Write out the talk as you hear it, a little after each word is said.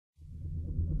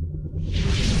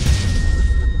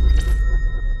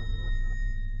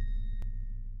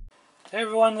Hey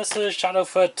everyone, this is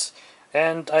SHADOWFOOT,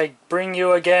 and I bring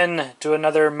you again to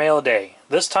another mail day.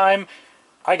 This time,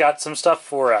 I got some stuff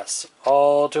for us,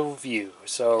 all to view.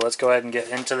 So let's go ahead and get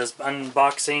into this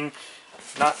unboxing.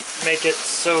 Not make it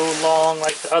so long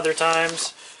like the other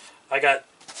times. I got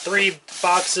 3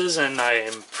 boxes, and I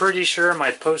am pretty sure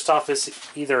my post office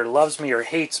either loves me or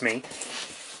hates me.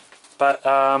 But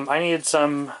I needed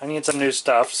some new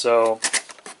stuff, so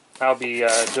I'll be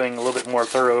doing a little bit more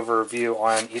thorough overview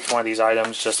on each one of these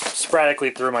items, just sporadically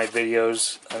through my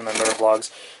videos and my motor vlogs.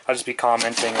 I'll just be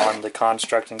commenting on the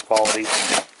construct and quality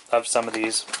of some of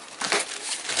these.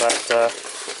 But the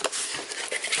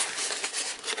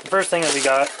first thing that we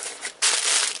got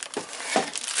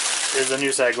is the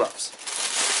new set of gloves.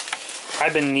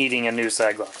 I've been needing a new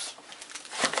set of gloves.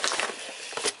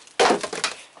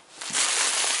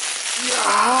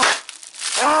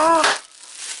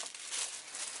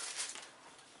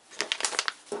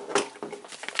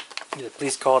 The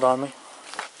police called on me.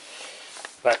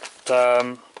 But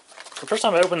the first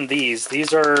time I opened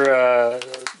these are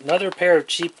another pair of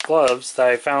cheap gloves that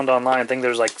I found online. I think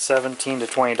there's like $17 to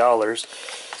 $20,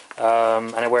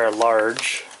 and I wear a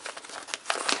large.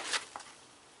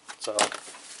 So,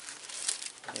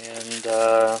 and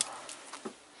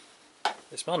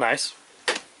they smell nice.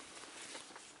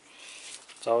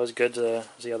 It's always good to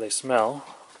see how they smell.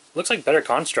 Looks like better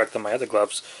construct than my other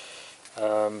gloves.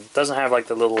 Doesn't have like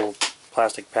the little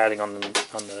plastic padding on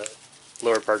the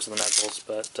lower parts of the knuckles,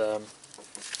 but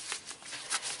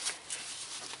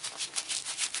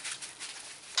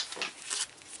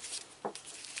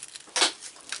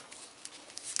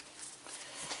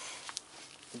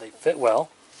they fit well,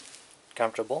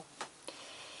 comfortable,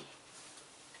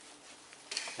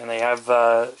 and they have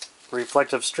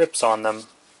reflective strips on them,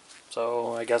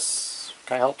 so I guess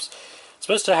kind of helps. It's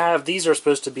supposed to have, these are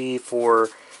supposed to be for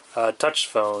touch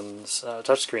phones,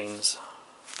 touch screens.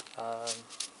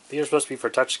 These are supposed to be for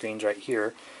touch screens right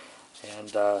here,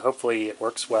 and hopefully it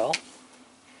works well.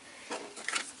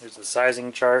 There's the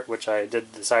sizing chart, which I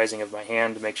did the sizing of my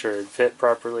hand to make sure it fit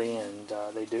properly, and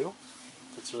they do.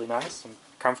 It's really nice and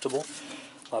comfortable.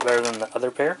 A lot better than the other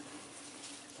pair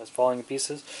that's falling to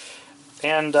pieces.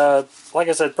 And like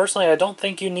I said, personally, I don't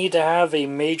think you need to have a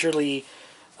majorly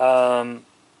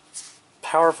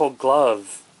powerful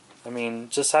glove. I mean,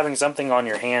 just having something on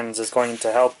your hands is going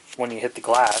to help when you hit the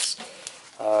glass.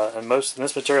 And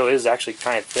this material is actually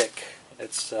kind of thick.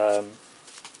 It's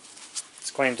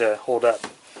going to hold up.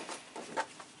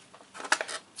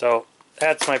 So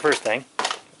that's my first thing.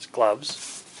 It's gloves.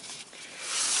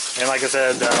 And like I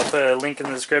said, I'll put a link in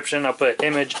the description. I'll put an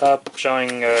image up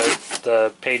showing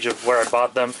the page of where I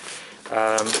bought them.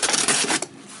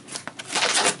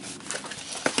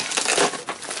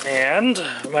 And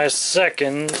my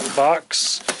second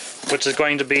box, which is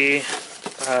going to be,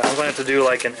 I'm going to have to do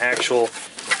like an actual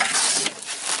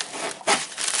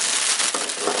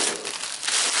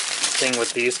thing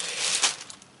with these.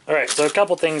 Alright, so a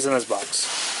couple things in this box.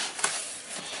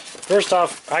 First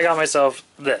off, I got myself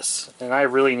this, and I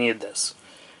really need this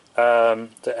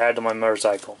to add to my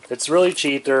motorcycle. It's really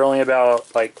cheap. They're only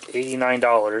about like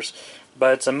 $89,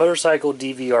 but it's a motorcycle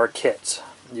DVR kit.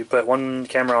 You put one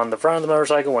camera on the front of the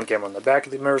motorcycle, one camera on the back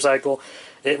of the motorcycle.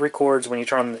 It records when you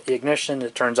turn on the ignition,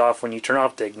 it turns off when you turn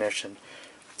off the ignition.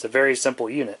 It's a very simple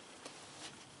unit.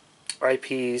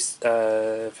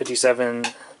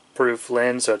 IP57 proof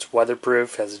lens, so it's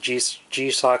weatherproof, has a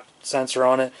G-Shock sensor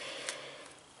on it.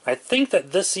 I think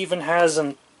that this even has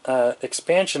an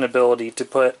expansion ability to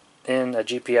put in a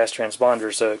GPS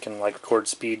transponder so it can like record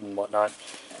speed and whatnot.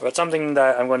 But something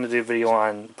that I'm going to do a video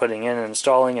on putting in and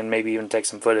installing, and maybe even take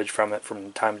some footage from it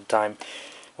from time to time.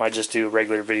 I might just do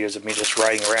regular videos of me just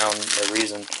riding around no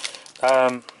reason.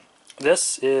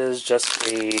 This is just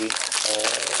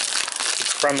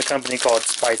it's from the company called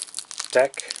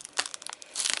Tech,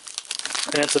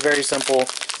 and it's a very simple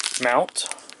mount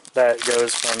that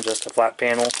goes from just a flat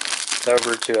panel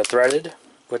over to a threaded,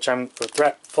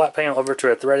 flat panel over to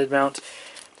a threaded mount,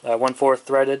 1/4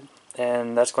 threaded.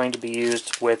 And that's going to be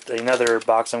used with another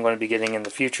box I'm going to be getting in the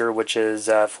future, which is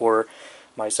for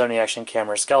my Sony action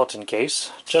camera skeleton case,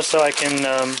 just so I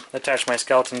can attach my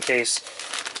skeleton case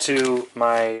to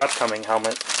my upcoming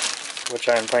helmet, which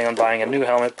I'm planning on buying a new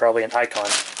helmet, probably an Icon,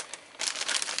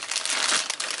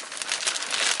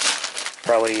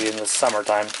 probably in the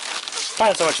summertime,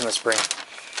 not so much in the spring.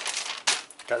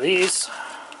 Got these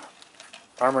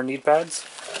armor knee pads,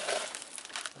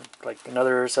 like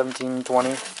another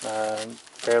 17-20,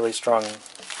 fairly strong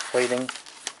plating.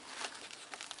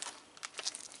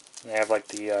 They have like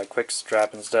the quick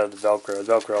strap instead of the Velcro.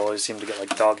 The Velcro always seemed to get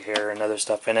like dog hair and other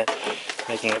stuff in it,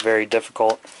 making it very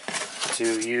difficult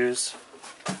to use.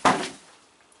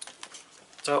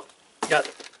 So, got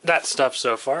that stuff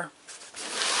so far.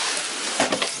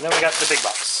 And then we got the big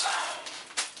box.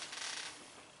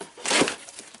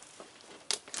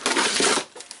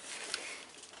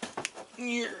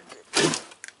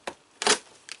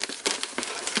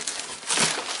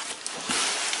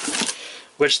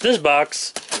 Which this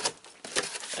box,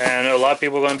 and I know a lot of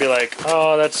people are going to be like,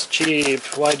 oh, that's cheap,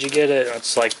 why'd you get it?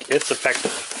 It's like, it's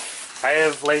effective. I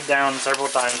have laid down several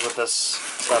times with this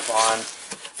stuff on,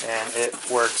 and it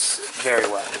works very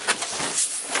well.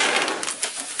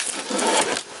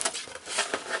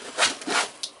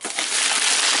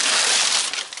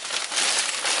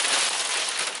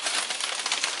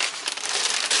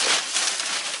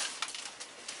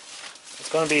 It's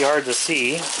going to be hard to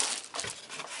see,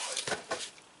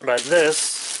 but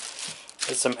this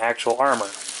is some actual armor.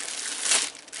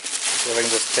 So if I can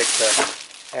just take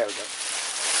the, there we go.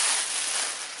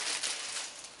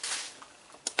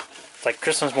 It's like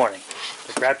Christmas morning.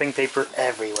 There's wrapping paper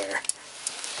everywhere.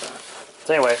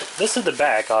 So anyway, this is the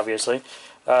back, obviously.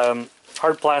 Hard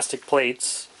plastic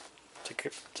plates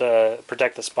to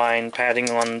protect the spine, padding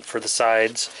on for the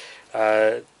sides,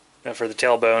 for the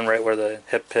tailbone, right where the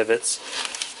hip pivots.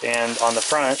 And on the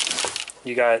front,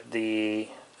 you got the,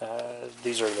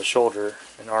 these are the shoulder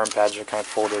and arm pads are kind of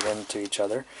folded into each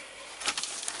other.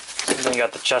 And then you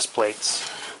got the chest plates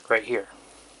right here.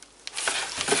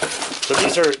 So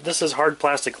this is hard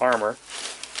plastic armor.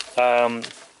 The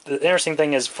interesting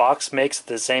thing is Fox makes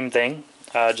the same thing,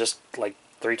 just like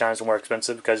 3 times more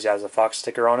expensive because it has a Fox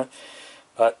sticker on it.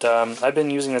 But I've been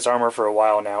using this armor for a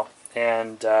while now,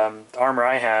 and the armor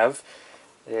I have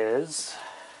is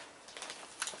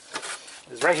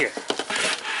right here,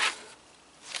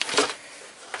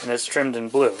 and it's trimmed in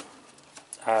blue.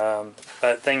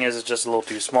 But thing is, it's just a little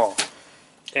too small,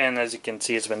 and as you can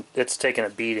see, it's taken a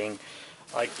beating.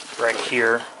 Like right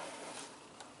here,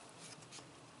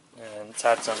 and it's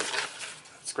had some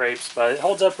scrapes, but it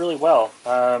holds up really well.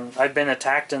 I've been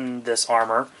attacked in this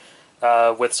armor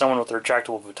with someone with a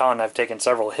retractable baton. I've taken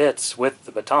several hits with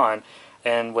the baton,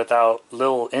 and without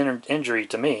little injury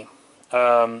to me.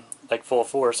 Like full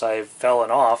force, I've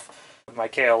fallen off my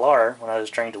KLR when I was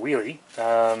trying to wheelie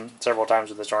several times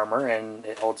with this armor, and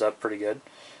it holds up pretty good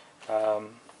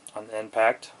on the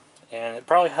impact. And it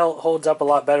probably holds up a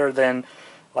lot better than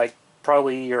like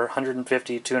probably your $150,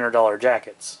 $200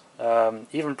 jackets.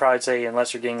 Even probably say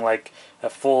unless you're getting like a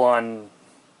full-on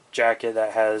jacket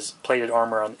that has plated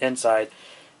armor on the inside,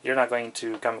 you're not going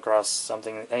to come across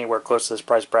something anywhere close to this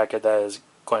price bracket that is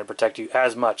going to protect you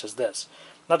as much as this.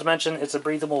 Not to mention it's a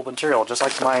breathable material, just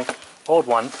like my old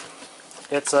one.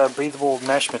 It's a breathable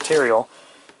mesh material.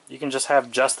 You can just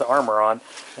have just the armor on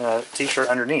and a t-shirt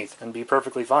underneath and be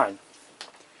perfectly fine.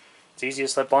 It's easy to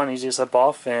slip on, easy to slip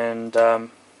off, and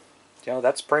you know,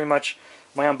 that's pretty much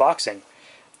my unboxing.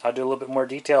 I'll do a little bit more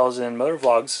details in motor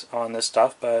vlogs on this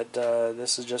stuff, but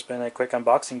this has just been a quick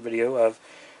unboxing video of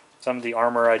some of the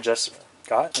armor I just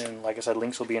got, and like I said,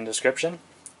 links will be in the description.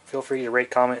 Feel free to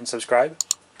rate, comment, and subscribe,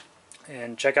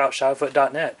 and check out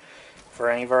SHADOWFOOT.net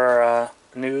for any of our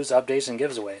news, updates, and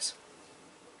giveaways.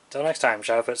 Until next time,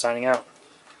 SHADOWFOOT signing out.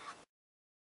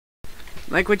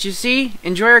 Like what you see?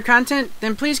 Enjoy our content?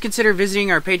 Then please consider visiting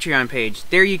our Patreon page.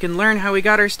 There you can learn how we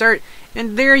got our start,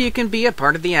 and there you can be a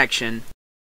part of the action.